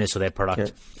business or their product.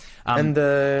 Yeah. And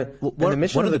the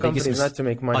mission of the company is not to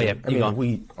make money. Oh, yeah,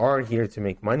 we are here to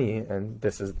make money, and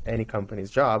this is any company's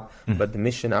job. But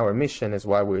our mission is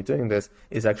why we're doing this,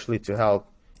 is actually to help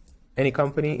any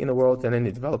company in the world and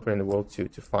any developer in the world to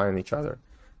find each other.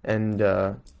 And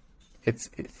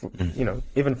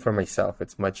even for myself,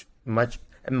 it's a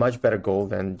much better goal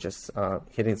than just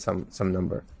hitting some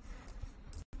number.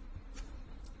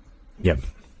 Yep,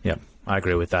 I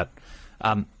agree with that.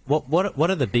 What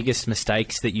are the biggest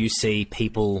mistakes that you see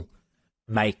people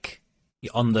make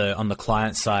on the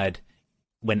client side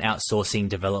when outsourcing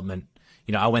development?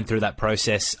 I went through that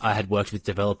process. I had worked with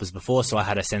developers before, so I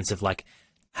had a sense of like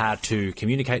how to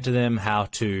communicate to them, how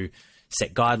to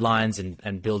set guidelines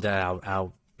and build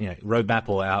our roadmap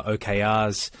or our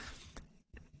OKRs.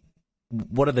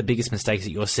 What are the biggest mistakes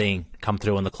that you're seeing come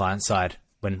through on the client side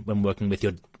when working with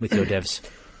your devs?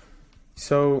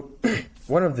 So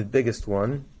one of the biggest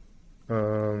one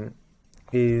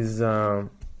is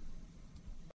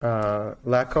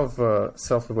lack of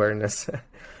self-awareness,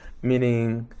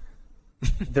 meaning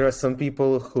there are some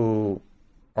people who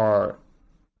are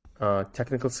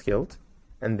technical skilled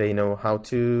and they know how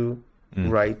to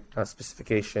write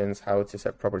specifications, how to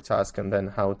set proper tasks, and then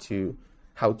how to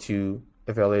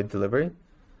evaluate delivery.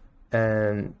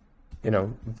 And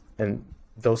and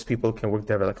those people can work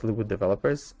directly with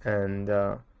developers. And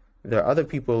there are other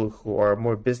people who are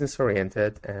more business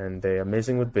oriented and they're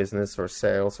amazing with business or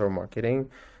sales or marketing,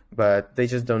 but they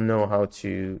just don't know how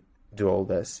to do all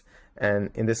this.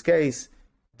 And in this case,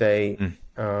 they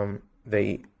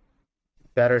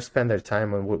better spend their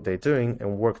time on what they're doing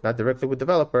and work not directly with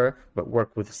developer, but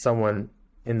work with someone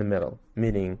in the middle,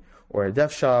 meaning or a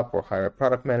dev shop, or hire a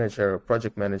product manager or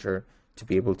project manager to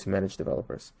be able to manage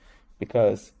developers.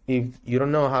 Because if you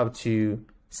don't know how to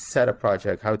set a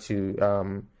project, how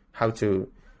to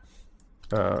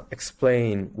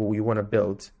explain what you want to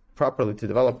build properly to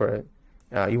developer,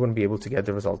 you won't be able to get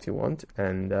the result you want.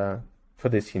 And for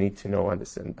this, you need to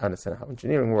understand how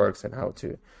engineering works and how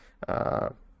to,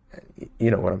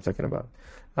 you know what I'm talking about.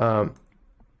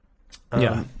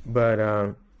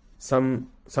 But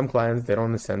some clients, they don't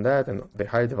understand that, and they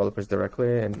hire developers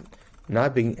directly, and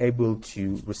not being able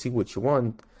to receive what you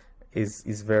want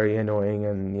is very annoying.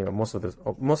 And most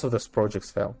of those projects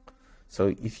fail. So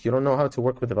if you don't know how to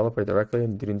work with developer directly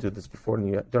and didn't do this before, and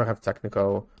you don't have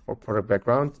technical or product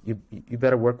background, you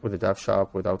better work with a dev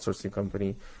shop, with outsourcing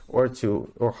company, or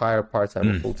hire part-time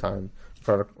or full-time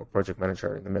product or project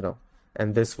manager in the middle.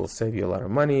 And this will save you a lot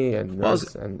of money and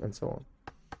nerves and so on.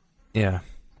 Yeah,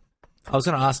 I was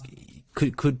going to ask,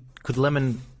 could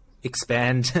Lemon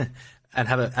expand and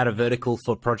add a vertical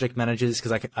for project managers?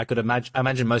 Because I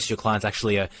imagine most of your clients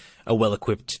actually are well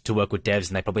equipped to work with devs,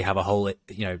 and they probably have a whole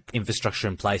infrastructure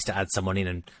in place to add someone in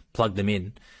and plug them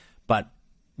in. But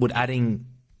would adding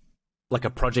like a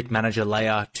project manager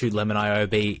layer to Lemon.io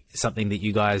be something that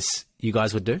you guys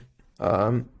would do?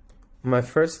 My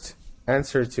first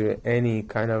answer to any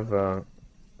kind of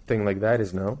thing like that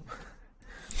is no.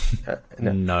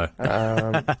 No.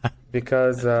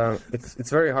 Because it's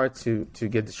very hard to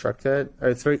get distracted.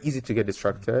 It's very easy to get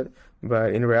distracted,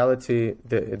 but in reality,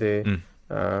 the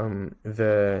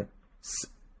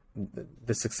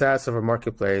success of a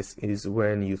marketplace is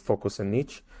when you focus on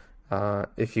niche.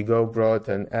 If you go broad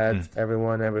and add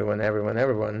everyone, you're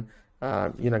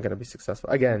not going to be successful.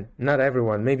 Again, not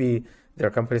everyone. Maybe there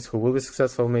are companies who will be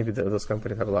successful. Maybe those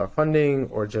companies have a lot of funding,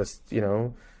 or just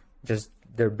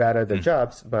they're bad at their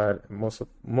jobs. But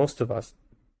most of us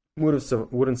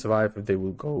wouldn't survive if they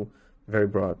would go very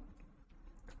broad.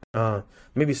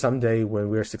 Maybe someday when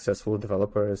we're successful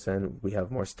developers and we have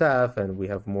more staff and we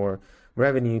have more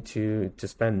revenue to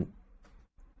spend,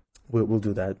 we'll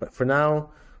do that. But for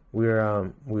now,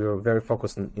 we're very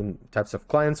focused in types of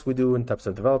clients we do and types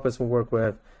of developers we work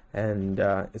with, and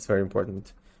it's very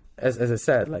important. As I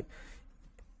said, like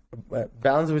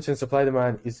balance between supply and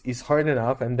demand is hard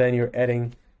enough, and then you're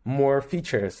adding more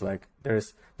features. Like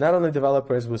there's not only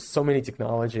developers with so many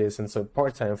technologies, and so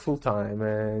part-time, full-time,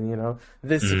 and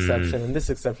this exception and this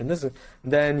exception.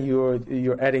 Then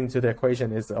you're adding to the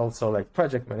equation is also like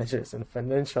project managers and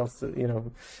financial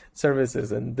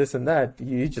services and this and that.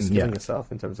 You're just killing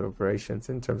yourself in terms of operations,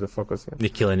 in terms of focusing. You're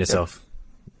killing yourself.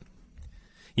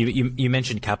 You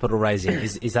mentioned capital raising.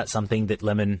 Is that something that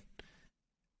Lemon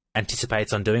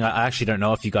anticipates on doing? I actually don't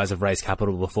know if you guys have raised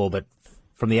capital before, but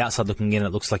from the outside looking in, it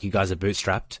looks like you guys are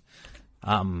bootstrapped.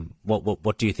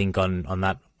 What do you think on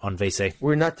that, on VC?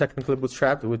 We're not technically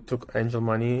bootstrapped. We took angel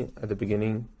money at the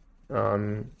beginning.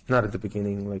 Not at the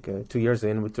beginning, like 2 years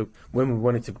in. When we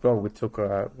wanted to grow,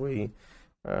 when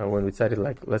we decided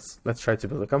like let's try to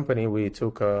build a company, we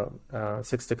took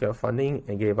 $60,000 of funding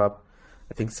and gave up,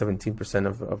 I think 17%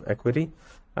 of equity.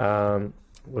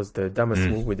 Was the dumbest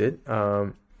move we did.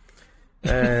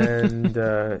 And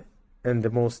the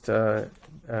most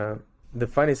the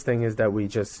funniest thing is that we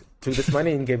just took this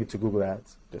money and gave it to Google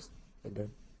Ads. Just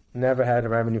never had a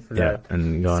revenue for that.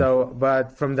 And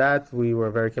but from that we were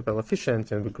very capital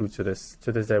efficient, and we grew to this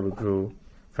day. We grew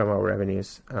from our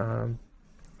revenues.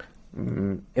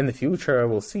 In the future,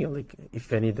 we'll see. Like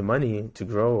if I need the money to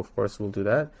grow, of course we'll do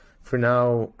that. For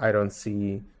now, I don't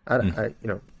see. I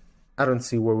don't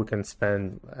see where we can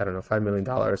spend, $5 million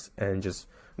and just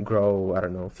grow,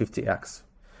 50x.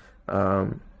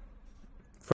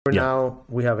 For now,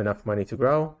 we have enough money to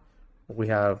grow. We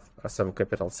have some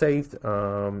capital saved,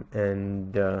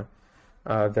 and there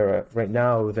are, right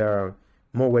now there are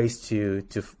more ways to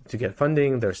get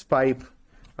funding. There's PIPE,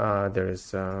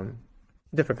 there's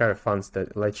different kind of funds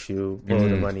that let you borrow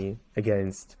the money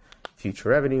against future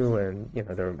revenue, and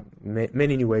there are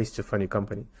many new ways to fund your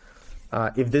company.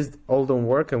 If this all don't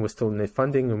work and we still need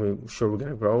funding, and we're sure we're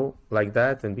going to grow like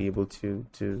that and be able to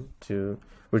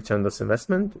return this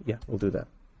investment, yeah, we'll do that.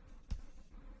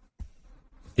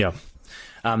 Yeah.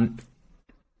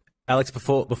 Alex,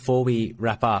 before we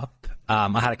wrap up,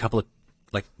 I had a couple of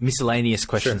miscellaneous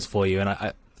questions for you,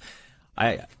 and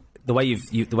I the way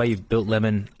you've built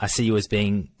Lemon, I see you as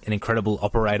being an incredible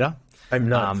operator. I'm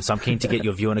not. So I'm keen to get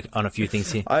your view on a few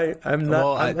things here. I'm not.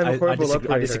 Well, I'm a horrible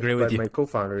operator. I disagree with you. My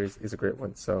co-founder is a great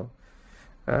one. So,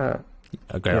 a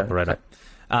great operator.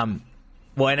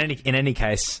 Well, in any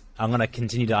case, I'm going to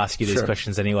continue to ask you these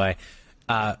questions anyway.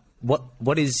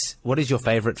 What is your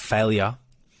favorite failure?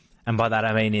 And by that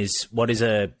I mean what is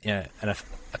an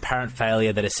apparent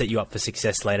failure that has set you up for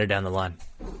success later down the line?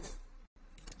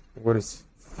 What is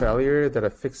failure that I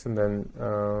fixed and then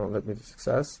led me to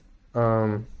success?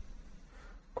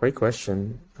 Great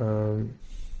question. In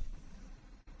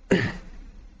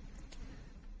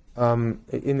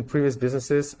the previous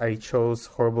businesses, I chose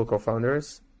horrible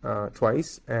co-founders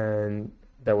twice, and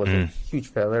that was a huge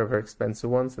failure, very expensive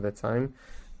ones at the time.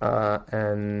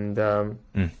 And then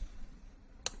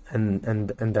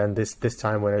this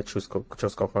time when I chose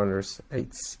co-founders,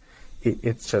 it's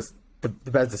just the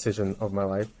best decision of my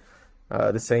life.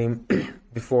 The same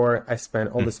before, I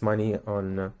spent all this money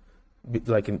on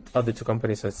like in other two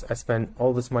companies, I spent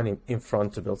all this money in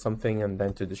front to build something and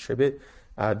then to distribute.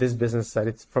 This business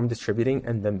started from distributing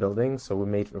and then building, so we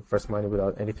made first money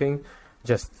without anything,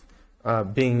 just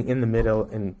being in the middle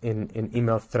in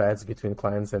email threads between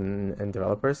clients and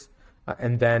developers.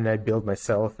 And then I built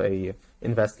myself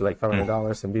invested like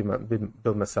 $500 and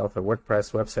build myself a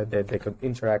WordPress website that they could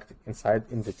interact inside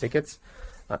in the tickets.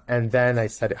 And then I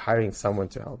started hiring someone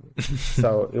to help me.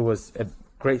 So it was a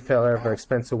great failure, very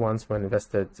expensive ones when I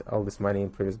invested all this money in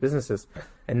previous businesses.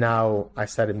 And now I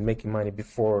started making money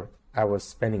before I was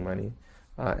spending money.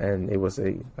 And it was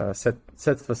a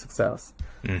set for success.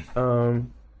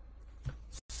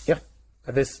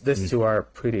 These two are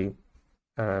pretty,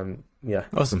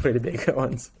 awesome, pretty big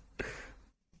ones.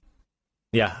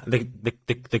 Yeah,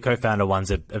 the co-founder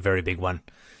one's a very big one.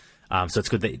 So it's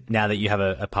good that now that you have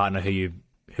a partner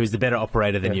who's the better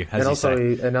operator than you, as and you also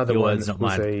say. Another Your one words, not who's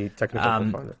mine. a technical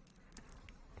co-founder.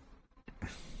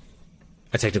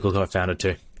 A technical co-founder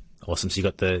too. Awesome. So you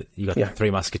got the three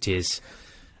musketeers.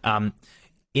 In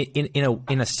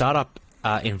a startup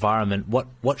environment,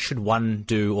 what should one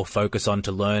do or focus on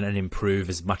to learn and improve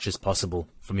as much as possible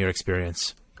from your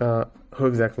experience? Who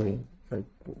exactly? Like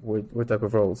what type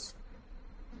of roles?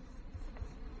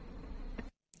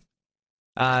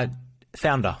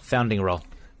 Founding role.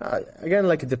 Again,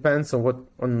 like it depends on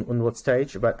what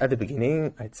stage, but at the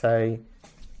beginning, I'd say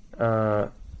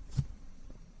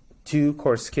two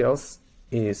core skills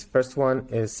is first one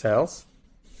is sales,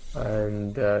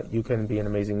 and you can be an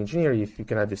amazing engineer. If you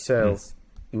cannot do sales,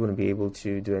 you wouldn't be able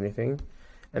to do anything.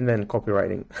 And then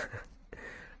copywriting.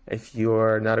 If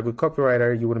you're not a good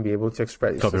copywriter, you wouldn't be able to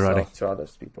express yourself to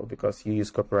others people, because you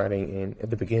use copywriting at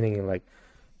the beginning in like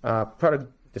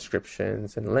product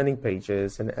descriptions and landing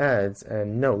pages and ads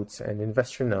and notes and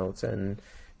investor notes and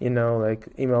like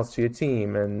emails to your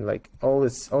team, and like all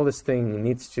this thing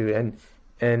needs to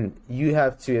and you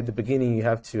have to, at the beginning, you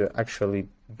have to actually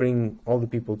bring all the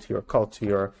people to your cult, to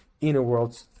your inner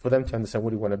world, for them to understand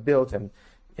what you want to build and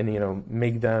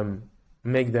make them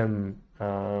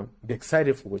be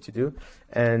excited for what you do.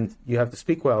 And you have to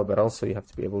speak well, but also you have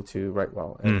to be able to write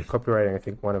well. And copywriting, I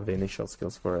think, one of the initial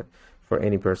skills for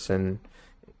any person,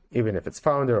 even if it's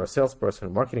founder or salesperson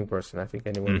or marketing person. I think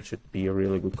anyone should be a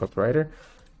really good copywriter,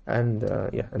 and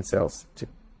and sales too.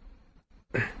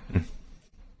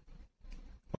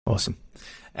 Awesome.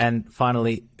 And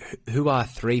finally, who are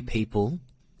three people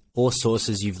or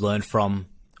sources you've learned from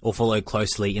or followed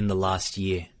closely in the last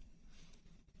year?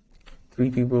 Three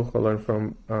people who I learned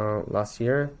from last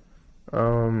year.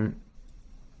 I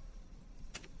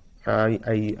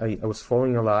was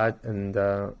following a lot and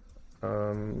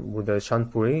with the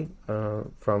Shantpuri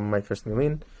from My First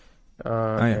Million,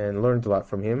 and learned a lot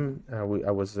from him. I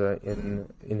was in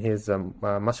his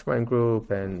mastermind group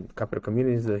and capital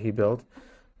communities that he built.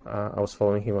 I was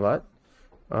following him a lot.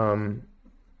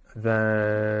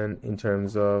 Then in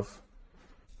terms of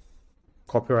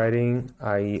copywriting,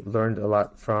 I learned a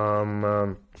lot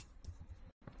from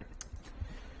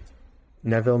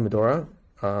Neville Medora.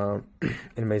 an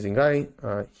amazing guy.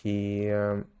 He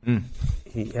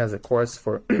has a course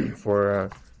for for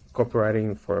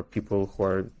copywriting for people who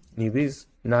are newbies,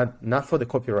 not for the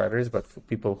copywriters, but for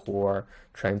people who are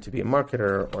trying to be a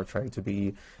marketer or trying to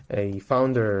be a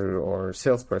founder or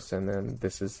salesperson. And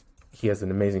he has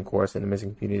an amazing course, an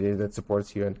amazing community that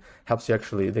supports you and helps you.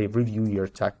 Actually, they review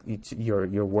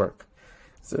your work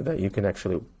so that you can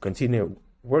actually continue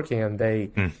working, and they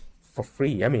for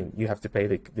free. I mean, you have to pay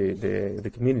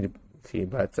the community fee,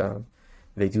 but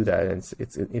they do that, and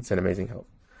it's an amazing help.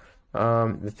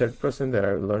 The third person that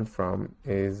I learned from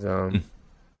is I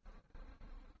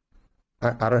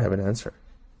don't have an answer.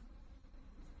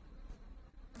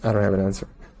 I don't have an answer.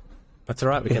 That's all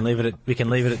right. We can leave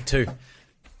it at 2.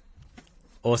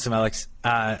 Awesome, Alex.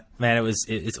 Man,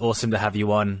 it's awesome to have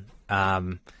you on.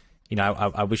 You know,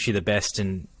 I wish you the best,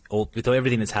 and with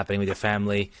everything that's happening with your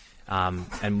family,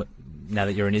 and now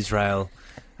that you're in Israel,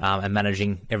 and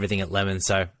managing everything at Lemon.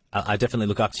 So I definitely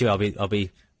look up to you. I'll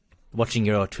be watching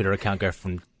your Twitter account go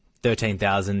from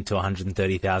 13,000 to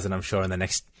 130,000, I'm sure, in the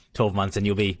next 12 months, and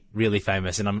you'll be really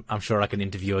famous, and I'm sure I can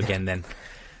interview you again then.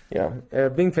 Yeah,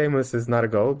 being famous is not a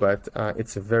goal, but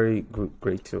it's a very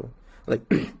great tool. Like,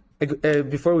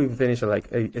 before we finish,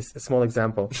 a small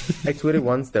example. I tweeted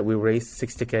once that we raised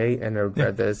 $60K, and I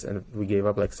regret this, and we gave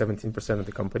up like 17% of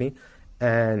the company.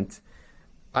 And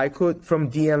I could,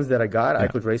 from DMs that I got, I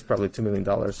could raise probably $2 million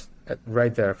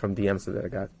right there from DMs that I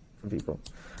got from people.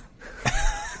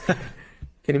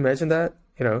 Can you imagine that?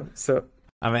 You know, so.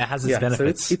 I mean, it has its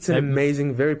benefits. So it's an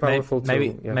amazing, very powerful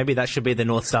tool. Maybe that should be the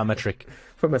North Star metric.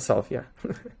 For myself, yeah.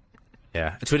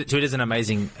 Yeah, Twitter's an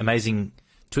amazing.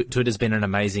 Twitter's been an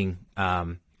amazing.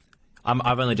 I've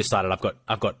only just started.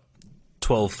 I've got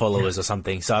 12 followers or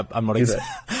something, so I'm not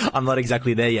I'm not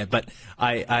exactly there yet. But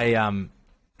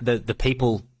the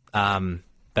people that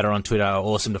are on Twitter are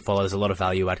awesome to follow. There's a lot of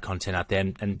value add content out there,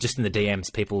 and just in the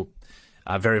DMs, people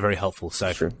are very, very helpful. So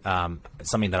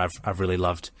it's something that I've really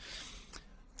loved.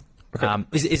 Okay.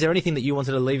 Is there anything that you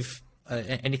wanted to leave?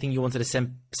 Anything you wanted to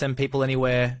send people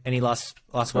anywhere? Any last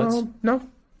words? No.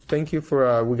 Thank you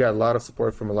for. We got a lot of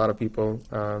support from a lot of people,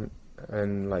 and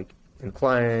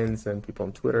clients and people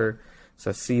on Twitter.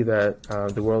 So I see that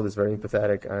the world is very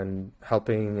empathetic and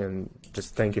helping, and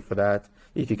just thank you for that.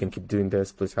 If you can keep doing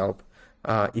this, please help.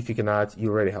 If you cannot, you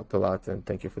already helped a lot, and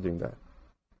thank you for doing that.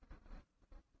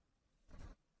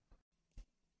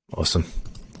 Awesome.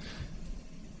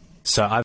 So